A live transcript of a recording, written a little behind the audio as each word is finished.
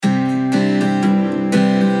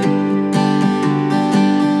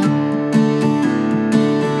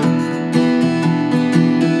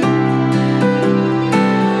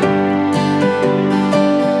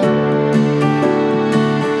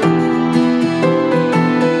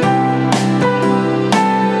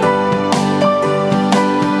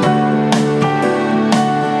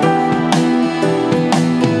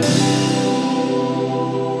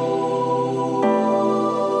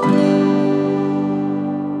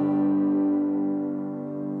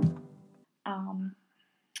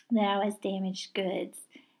that I was damaged goods.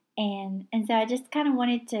 And so I just kind of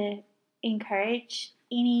wanted to encourage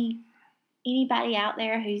anybody out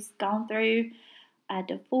there who's gone through a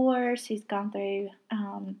divorce, who's gone through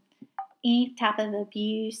any type of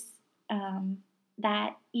abuse,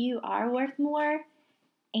 that you are worth more.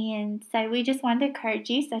 And so we just wanted to encourage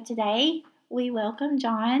you. So today we welcome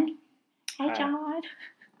John. Hey, Hi. John.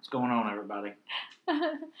 What's going on, everybody?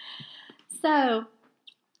 So,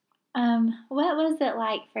 what was it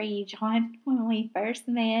like for you, John, when we first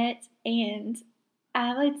met? And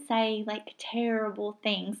I would say like terrible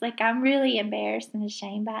things. Like I'm really embarrassed and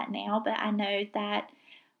ashamed by it now, but I know that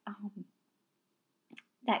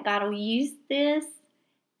that God will use this,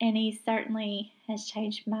 and He certainly has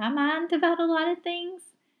changed my mind about a lot of things.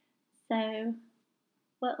 So,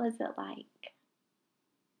 what was it like?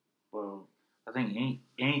 Well, I think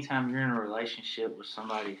anytime you're in a relationship with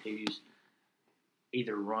somebody who's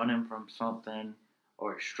either running from something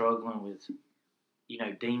or struggling with,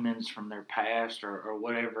 demons from their past or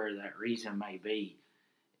whatever that reason may be,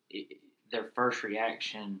 their first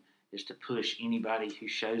reaction is to push anybody who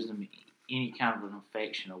shows them any kind of an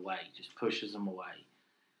affection away, just pushes them away.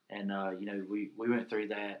 And, we went through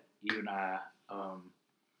that, you and I,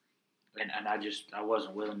 and I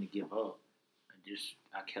wasn't willing to give up.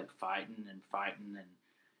 I kept fighting and fighting,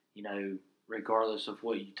 and regardless of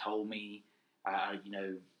what you told me, and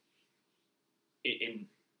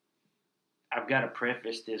I've got to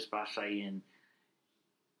preface this by saying,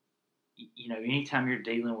 anytime you're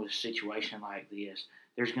dealing with a situation like this,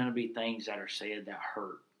 there's going to be things that are said that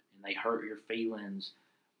hurt, and they hurt your feelings.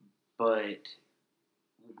 But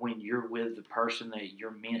when you're with the person that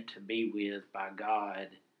you're meant to be with by God,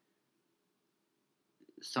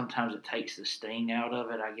 sometimes it takes the sting out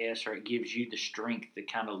of it, I guess, or it gives you the strength to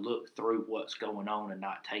kind of look through what's going on and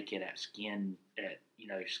not take it at skin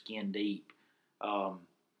deep.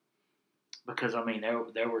 Because I mean,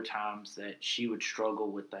 there were times that she would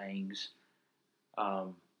struggle with things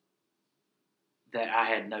that I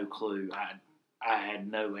had no clue. I had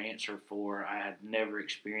no answer for. I had never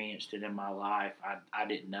experienced it in my life. I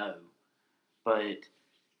didn't know. But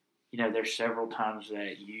there's several times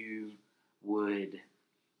that you would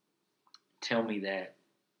tell me that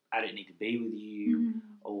I didn't need to be with you,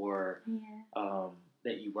 or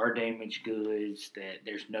that you were damaged goods, that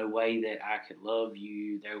there's no way that I could love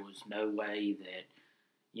you. There was no way that,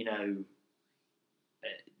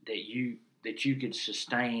 that you could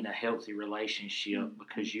sustain a healthy relationship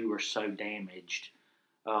because you were so damaged.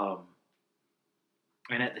 And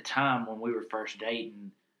at the time when we were first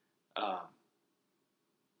dating,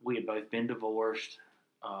 we had both been divorced,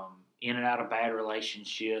 in and out of bad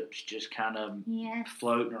relationships, just kind of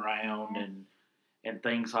floating around and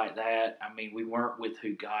things like that. I mean, we weren't with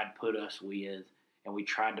who God put us with, and we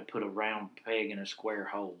tried to put a round peg in a square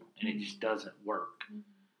hole, and it just doesn't work.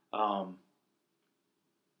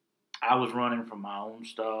 I was running from my own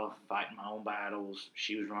stuff, fighting my own battles.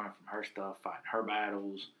 She was running from her stuff, fighting her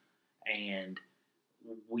battles, and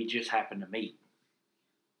we just happened to meet.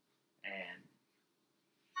 And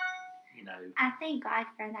I thank God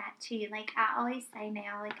for that too. Like I always say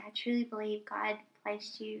now, like I truly believe God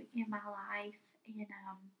placed you in my life, and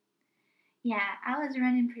I was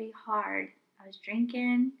running pretty hard. I was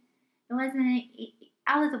drinking. It wasn't.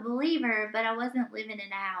 I was a believer, but I wasn't living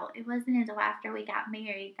it out. It wasn't until after we got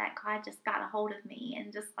married that God just got a hold of me,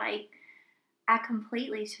 and just like I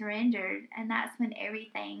completely surrendered, and that's when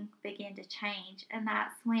everything began to change, and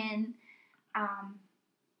that's when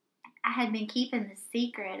I had been keeping the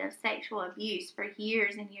secret of sexual abuse for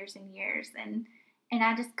years and years and years, and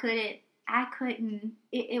I just couldn't. I couldn't.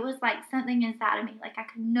 It was like something inside of me, like I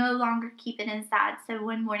could no longer keep it inside. So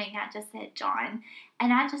one morning I just said, John,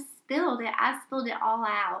 and I just spilled it. I spilled it all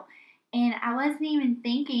out, and I wasn't even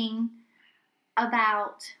thinking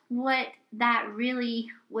about what that really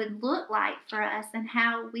would look like for us and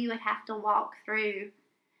how we would have to walk through.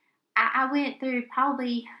 I went through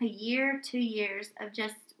probably a year, 2 years of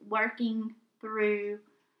just working through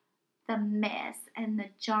the mess and the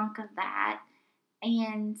junk of that.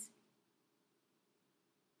 And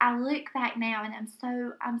I look back now and I'm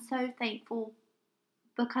so thankful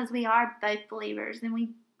because we are both believers and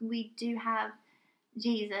we do have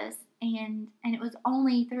Jesus, and it was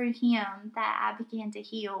only through him that I began to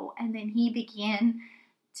heal, and then he began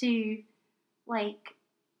to like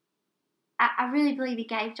I really believe he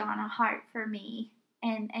gave John a heart for me,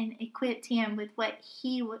 and equipped him with what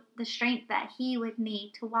the strength that he would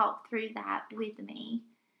need to walk through that with me.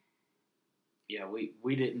 Yeah,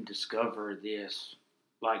 we didn't discover this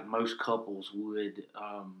like most couples would,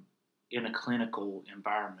 in a clinical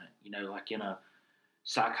environment. Like in a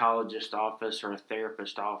psychologist office or a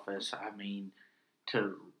therapist office. I mean,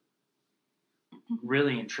 to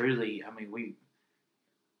really and truly, I mean,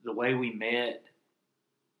 the way we met,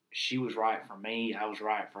 she was right for me. I was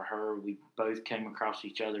right for her. We both came across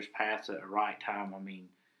each other's paths at the right time. I mean,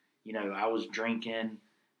 I was drinking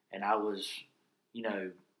and I was,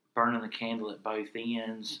 burning the candle at both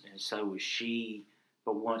ends, and so was she.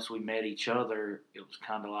 But once we met each other, it was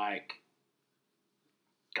kind of like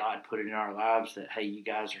God put it in our lives that, hey, you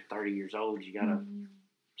guys are 30 years old. You got to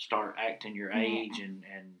start acting your age and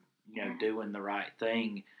doing the right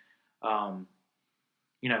thing.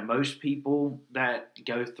 Most people that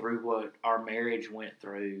go through what our marriage went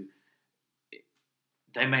through,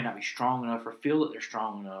 they may not be strong enough or feel that they're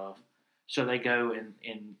strong enough. So they go and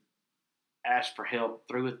ask for help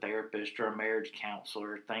through a therapist or a marriage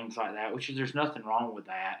counselor, things like that, which is, there's nothing wrong with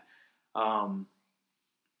that.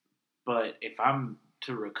 But if I'm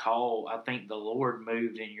to recall, I think the Lord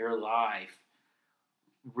moved in your life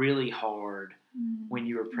really hard when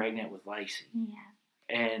you were pregnant with Lacey. Yeah.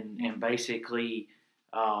 And basically,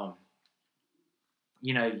 you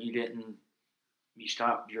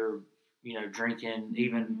stopped your, drinking.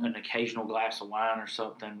 Even an occasional glass of wine or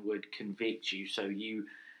something would convict you. So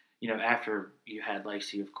after you had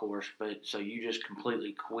Lacey, of course, but so you just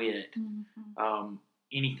completely quit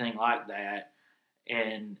anything like that.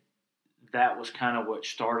 And that was kind of what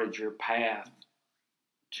started your path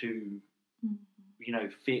to,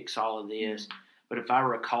 fix all of this. But if I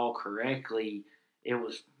recall correctly, it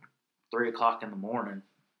was 3:00 in the morning,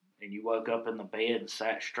 and you woke up in the bed and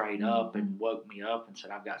sat straight up and woke me up and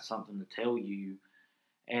said, I've got something to tell you.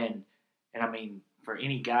 And I mean, for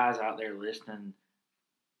any guys out there listening,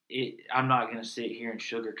 I'm not going to sit here and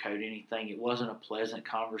sugarcoat anything. It wasn't a pleasant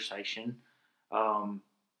conversation.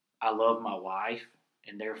 I love my wife,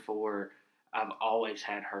 and therefore I've always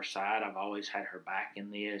had her side. I've always had her back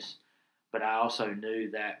in this. But I also knew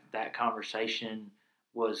that that conversation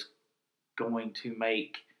was going to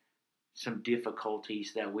make some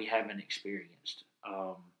difficulties that we haven't experienced.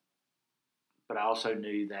 But I also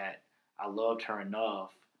knew that I loved her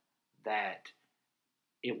enough that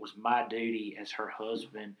it was my duty as her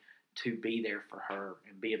husband to be there for her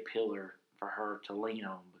and be a pillar for her to lean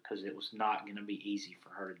on, because it was not going to be easy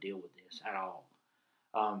for her to deal with this at all.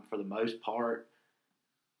 For the most part,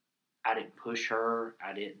 I didn't push her.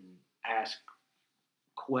 I didn't ask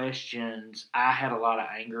questions. I had a lot of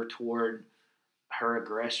anger toward her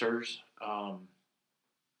aggressors.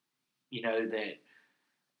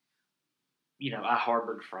 I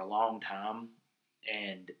harbored for a long time,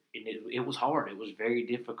 and it was hard. It was very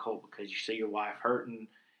difficult because you see your wife hurting,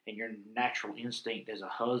 and your natural instinct as a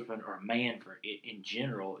husband or a man for it in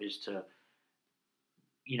general is to,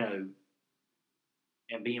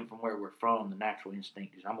 and being from where we're from, the natural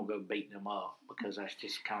instinct is I'm going to go beat them up, because that's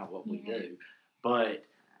just kind of what we do. But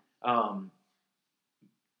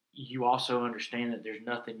you also understand that there's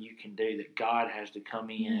nothing you can do, that God has to come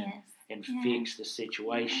in and fix the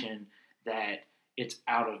situation, that it's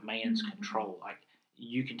out of man's control. Like,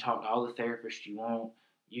 you can talk to all the therapists you want,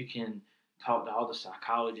 you can talk to all the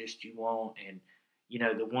psychologists you want, and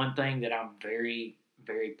the one thing that I'm very,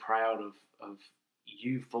 very proud of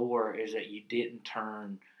you for is that you didn't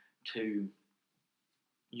turn to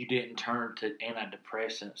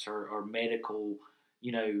antidepressants or medical,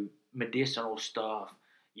 medicinal stuff.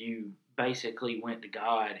 You basically went to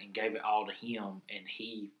God and gave it all to Him, and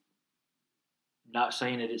He, not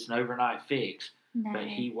saying that it's an overnight fix, but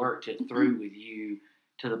He worked it through with you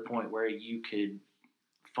to the point where you could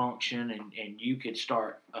function and you could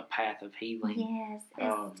start a path of healing. Yes,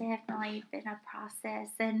 it's definitely been a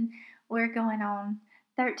process, and we're going on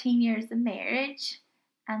 13 years of marriage.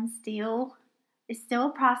 It's still a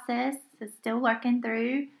process. It's still working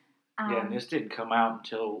through. And this didn't come out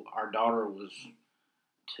until our daughter was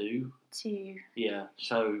 2. 2. Yeah,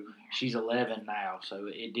 so she's 11 now. So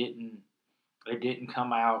it didn't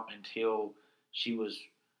come out until she was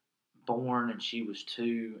born and she was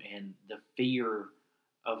 2, and the fear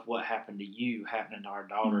of what happened to you happening to our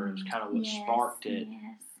daughter is kind of what sparked it.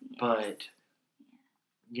 Yes. But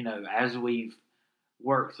as we've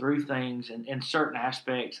worked through things and certain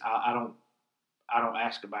aspects, I don't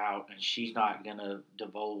ask about, and she's not gonna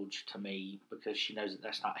divulge to me because she knows that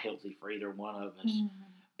that's not healthy for either one of us.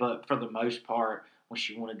 But for the most part, when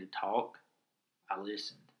she wanted to talk, I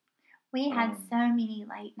listened. We had so many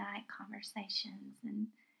late night conversations and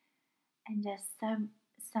just so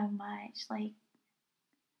much, like.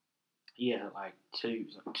 Yeah, like 3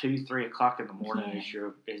 o'clock in the morning that's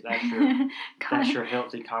your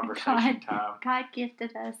healthy conversation time. God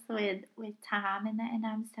gifted us with time, and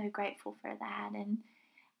I'm so grateful for that. And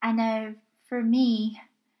I know for me,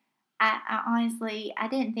 I honestly, I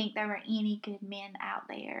didn't think there were any good men out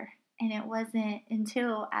there. And it wasn't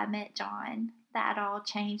until I met John that all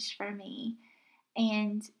changed for me.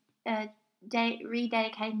 And uh,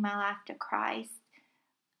 rededicating my life to Christ,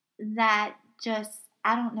 that just,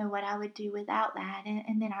 I don't know what I would do without that.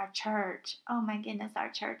 And then our church, oh my goodness, our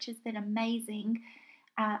church has been amazing.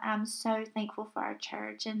 I'm so thankful for our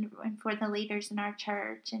church and for the leaders in our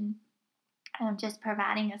church, and just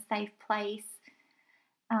providing a safe place.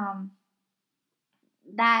 Um,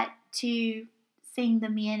 that to seeing the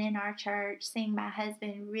men in our church, seeing my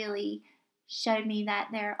husband really showed me that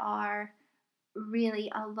there are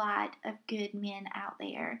really a lot of good men out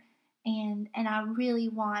there. And I really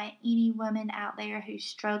want any woman out there who's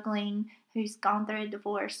struggling, who's gone through a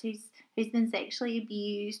divorce, who's been sexually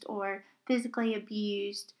abused or physically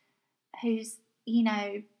abused, who's,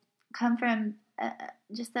 come from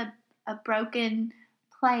just a broken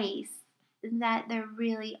place, that there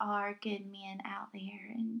really are good men out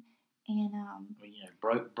there.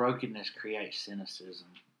 Brokenness creates cynicism,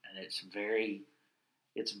 and it's very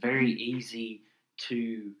easy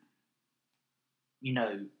to,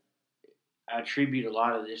 I attribute a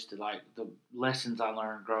lot of this to like the lessons I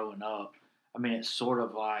learned growing up. I mean, it's sort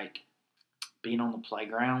of like being on the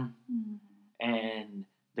playground, and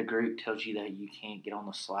the group tells you that you can't get on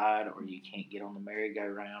the slide or you can't get on the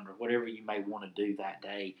merry-go-round or whatever you may want to do that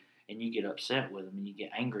day, and you get upset with them and you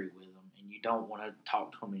get angry with them and you don't want to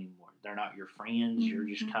talk to them anymore. They're not your friends. You're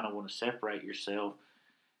just kind of want to separate yourself.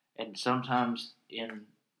 And sometimes in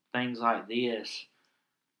things like this,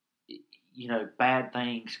 bad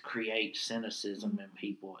things create cynicism in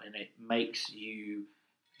people, and it makes you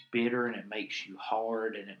bitter, and it makes you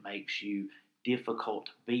hard, and it makes you difficult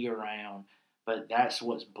to be around. But that's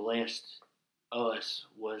what's blessed us,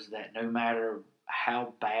 was that no matter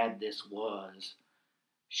how bad this was,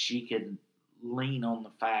 she could lean on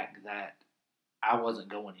the fact that I wasn't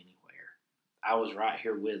going anywhere. I was right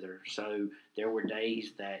here with her. So there were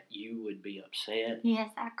days that you would be upset.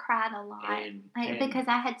 Yes, I cried a lot. Because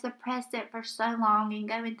I had suppressed it for so long, and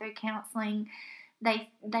going through counseling, they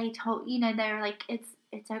told, they were like,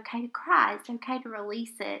 it's okay to cry. It's okay to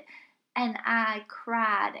release it. And I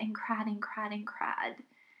cried and cried and cried and cried.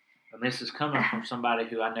 And this is coming from somebody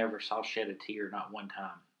who I never saw shed a tear, not one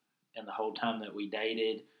time. And the whole time that we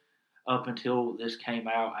dated, up until this came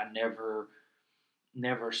out, I never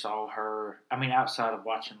saw her. I mean, outside of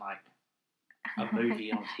watching like a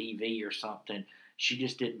movie on TV or something, she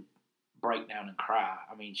just didn't break down and cry.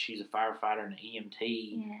 I mean, she's a firefighter and an EMT.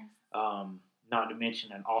 Yes. Not to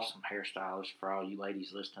mention an awesome hairstylist for all you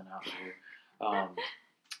ladies listening out there.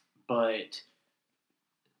 But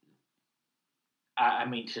I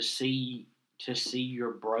mean, to see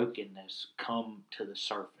your brokenness come to the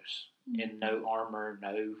surface, and no armor,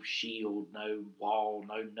 no shield, no wall,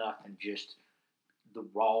 no nothing, just the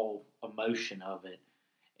raw emotion of it.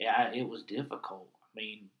 Yeah, it was difficult. I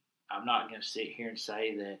mean, I'm not going to sit here and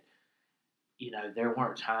say that, there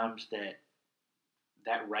weren't times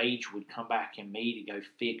that rage would come back in me to go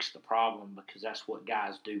fix the problem, because that's what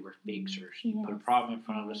guys do. We're fixers. Yes. You put a problem in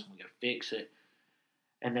front of us and we go fix it.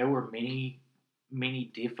 And there were many, many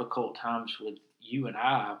difficult times with you and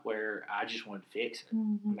I where I just wanted to fix it. I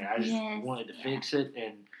mean, I just wanted to fix it,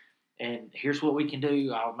 and here's what we can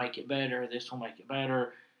do. I'll make it better. This will make it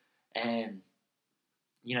better. And,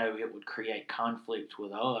 it would create conflict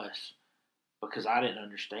with us, because I didn't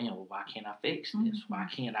understand, well, why can't I fix this? Why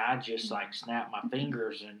can't I just like snap my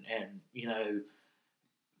fingers and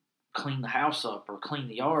clean the house up or clean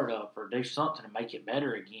the yard up or do something to make it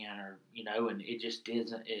better again, or, and it just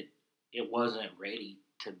it wasn't ready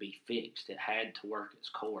to be fixed. It had to work its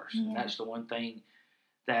course. And that's the one thing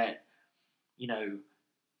that,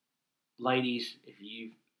 ladies, if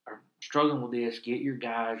you are struggling with this, get your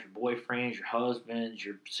guys, your boyfriends, your husbands,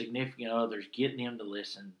 your significant others, get them to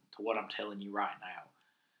listen to what I'm telling you right now.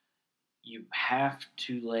 You have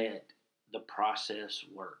to let the process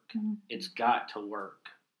work. It's got to work.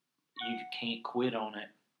 You can't quit on it.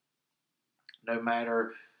 No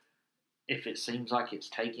matter if it seems like it's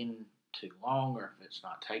taking too long or if it's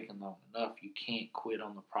not taking long enough, you can't quit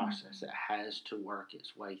on the process. It has to work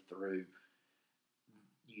its way through.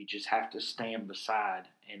 You just have to stand beside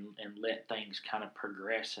and let things kind of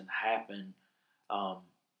progress and happen,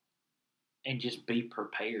 and just be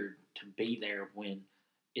prepared to be there when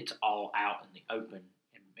it's all out in the open,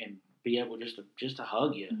 and be able just to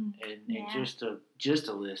hug you and just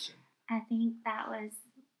to listen. I think that was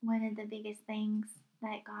one of the biggest things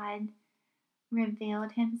that God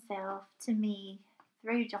revealed himself to me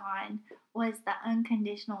through John was the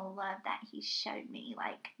unconditional love that he showed me.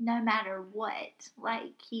 Like, no matter what,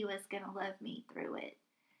 like, he was going to love me through it.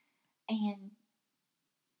 And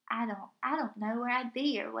I don't know where I'd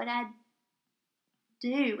be or what I'd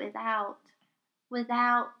do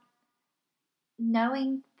without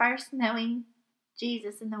knowing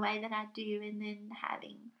Jesus in the way that I do, and then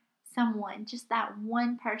having someone, just that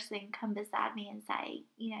one person, come beside me and say,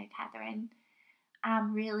 Catherine,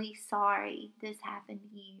 I'm really sorry this happened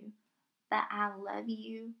to you, but I love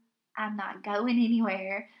you. I'm not going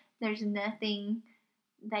anywhere. There's nothing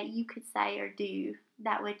that you could say or do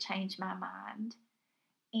that would change my mind.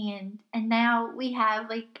 And now we have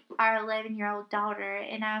like our 11-year-old daughter,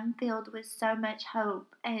 and I'm filled with so much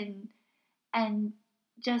hope and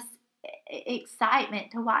just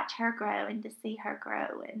excitement to watch her grow and to see her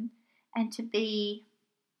grow and to be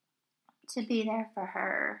there for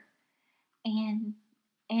her. And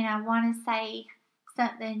I want to say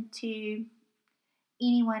something to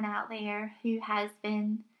anyone out there who has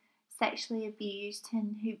been sexually abused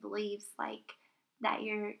and who believes like that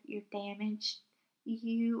you're damaged.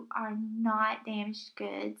 You are not damaged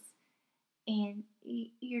goods, and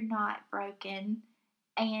you're not broken.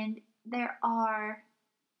 And there are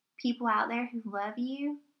people out there who love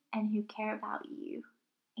you and who care about you.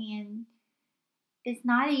 And it's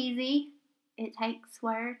not easy. It takes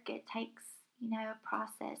work. It takes, a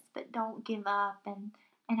process, but don't give up. And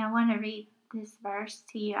I want to read this verse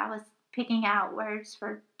to you. I was picking out words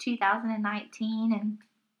for 2019, and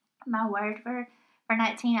my word for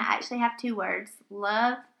 19, I actually have two words: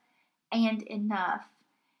 love and enough.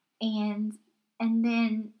 And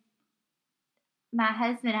then my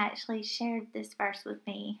husband actually shared this verse with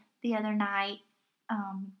me the other night.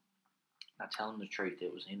 Now tell him the truth.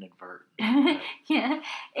 It was inadvertent. Yeah,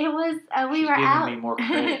 it was. We She's were giving out. me more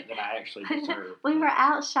credit than I actually deserve. We were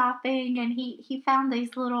out shopping, and he found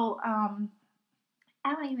these little. I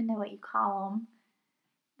don't even know what you call them.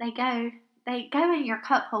 They go in your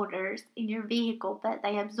cup holders in your vehicle, but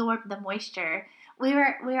they absorb the moisture. We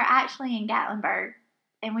were actually in Gatlinburg,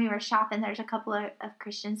 and we were shopping. There's a couple of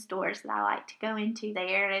Christian stores that I like to go into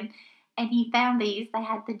there, and he found these. They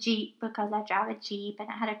had the Jeep, because I drive a Jeep, and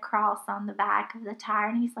it had a cross on the back of the tire,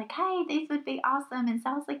 and he's like, hey, these would be awesome. And so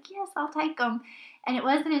I was like, yes, I'll take them. And it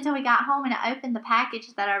wasn't until we got home and I opened the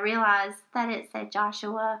package that I realized that it said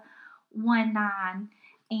Joshua 1:9,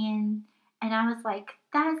 and I was like,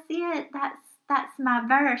 that's it. That's my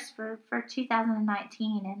verse for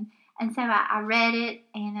 2019. And so I read it,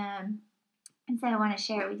 and so I want to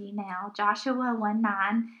share it with you now. Joshua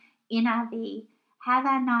 1:9, NIV. Have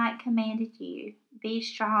I not commanded you? Be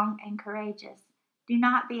strong and courageous. Do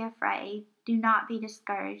not be afraid. Do not be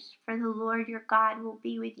discouraged, for the Lord your God will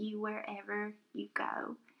be with you wherever you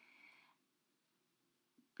go.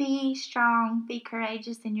 Be strong, be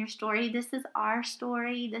courageous in your story. This is our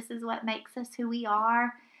story. This is what makes us who we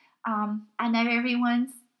are. I know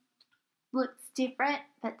everyone's looks different,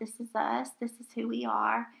 but this is us. This is who we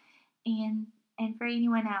are. And for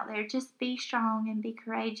anyone out there, just be strong and be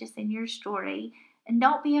courageous in your story. And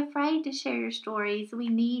don't be afraid to share your stories. We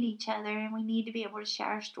need each other, and we need to be able to share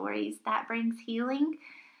our stories. That brings healing.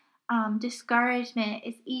 Discouragement,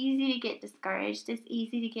 it's easy to get discouraged. It's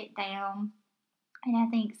easy to get down. And I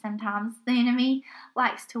think sometimes the enemy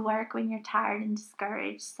likes to work when you're tired and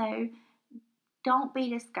discouraged. So don't be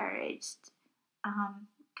discouraged,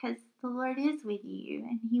 because the Lord is with you,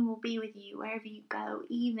 and He will be with you wherever you go,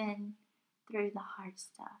 even through the hard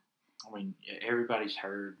stuff. I mean, everybody's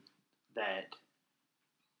heard that,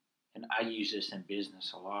 and I use this in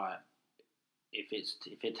business a lot. If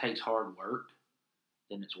it takes hard work,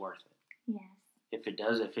 then it's worth it. Yes.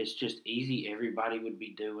 If it's just easy, everybody would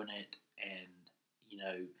be doing it, and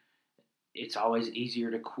it's always easier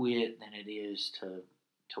to quit than it is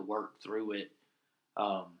to work through it.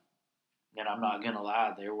 And I'm not going to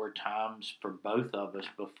lie, there were times for both of us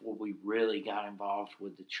before we really got involved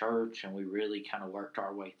with the church and we really kind of worked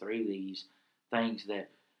our way through these things that,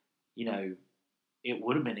 it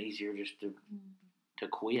would have been easier just to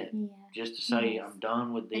quit. Yeah. Just to say, yes. I'm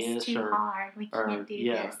done with this. It's too hard. We can't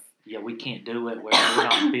do this. Yeah, we can't do it. We're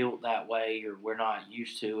not built that way, or we're not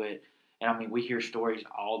used to it. And I mean, we hear stories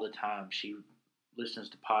all the time. She listens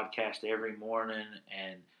to podcasts every morning,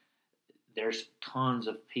 and there's tons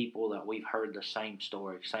of people that we've heard the same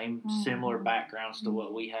story, similar backgrounds to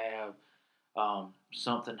what we have.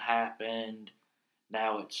 Something happened.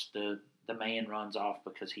 Now it's the man runs off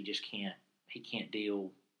because he just can't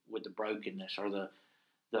deal with the brokenness, or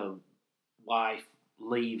the wife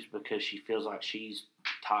leaves because she feels like she's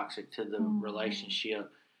toxic to the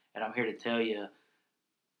relationship. And I'm here to tell you,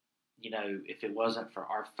 if it wasn't for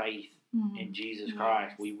our faith in Jesus Yes.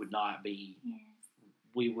 Christ, we would not be. Yes.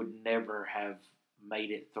 We would never have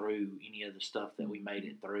made it through any of the stuff that we made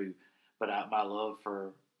it through. But my love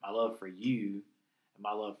for you and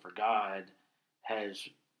my love for God has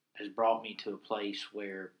brought me to a place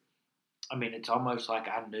where, I mean, it's almost like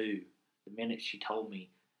I knew the minute she told me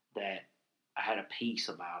that I had a peace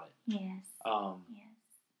about it. Yes. Yes.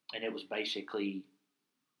 And it was basically,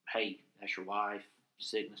 hey, that's your wife,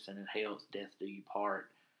 sickness and in health, death do you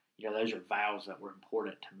part. You know, those are vows that were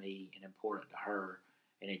important to me and important to her,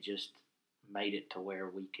 and it just made it to where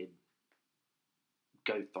we could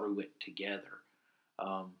go through it together.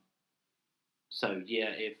 So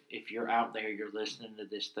yeah, if you're out there, you're listening to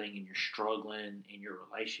this thing, and you're struggling in your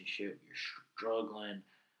relationship, you're struggling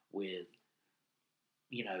with,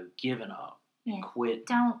 giving up and quit.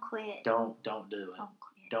 Don't quit. Don't do it. Don't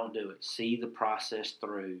quit. Don't do it. See the process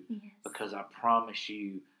through, because I promise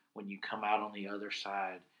you, when you come out on the other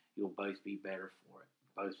side, you'll both be better for it,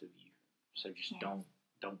 both of you. So just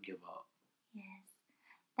don't give up. Yes.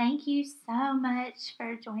 Thank you so much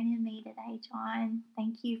for joining me today, John.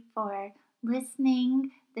 Thank you for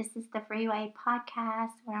listening. This is the Freeway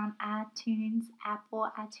Podcast. We're on iTunes, Apple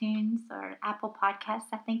iTunes, or Apple Podcasts,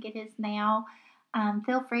 I think it is now.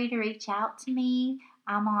 Feel free to reach out to me.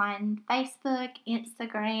 I'm on Facebook,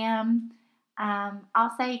 Instagram.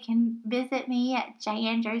 Also, you can visit me at J.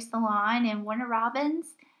 Andrew Salon in Warner Robins.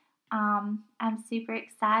 I'm super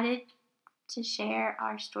excited to share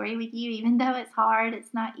our story with you, even though it's hard,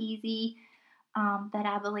 it's not easy, but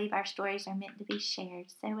I believe our stories are meant to be shared.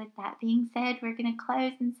 So with that being said, we're going to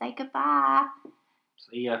close and say goodbye.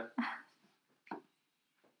 See ya.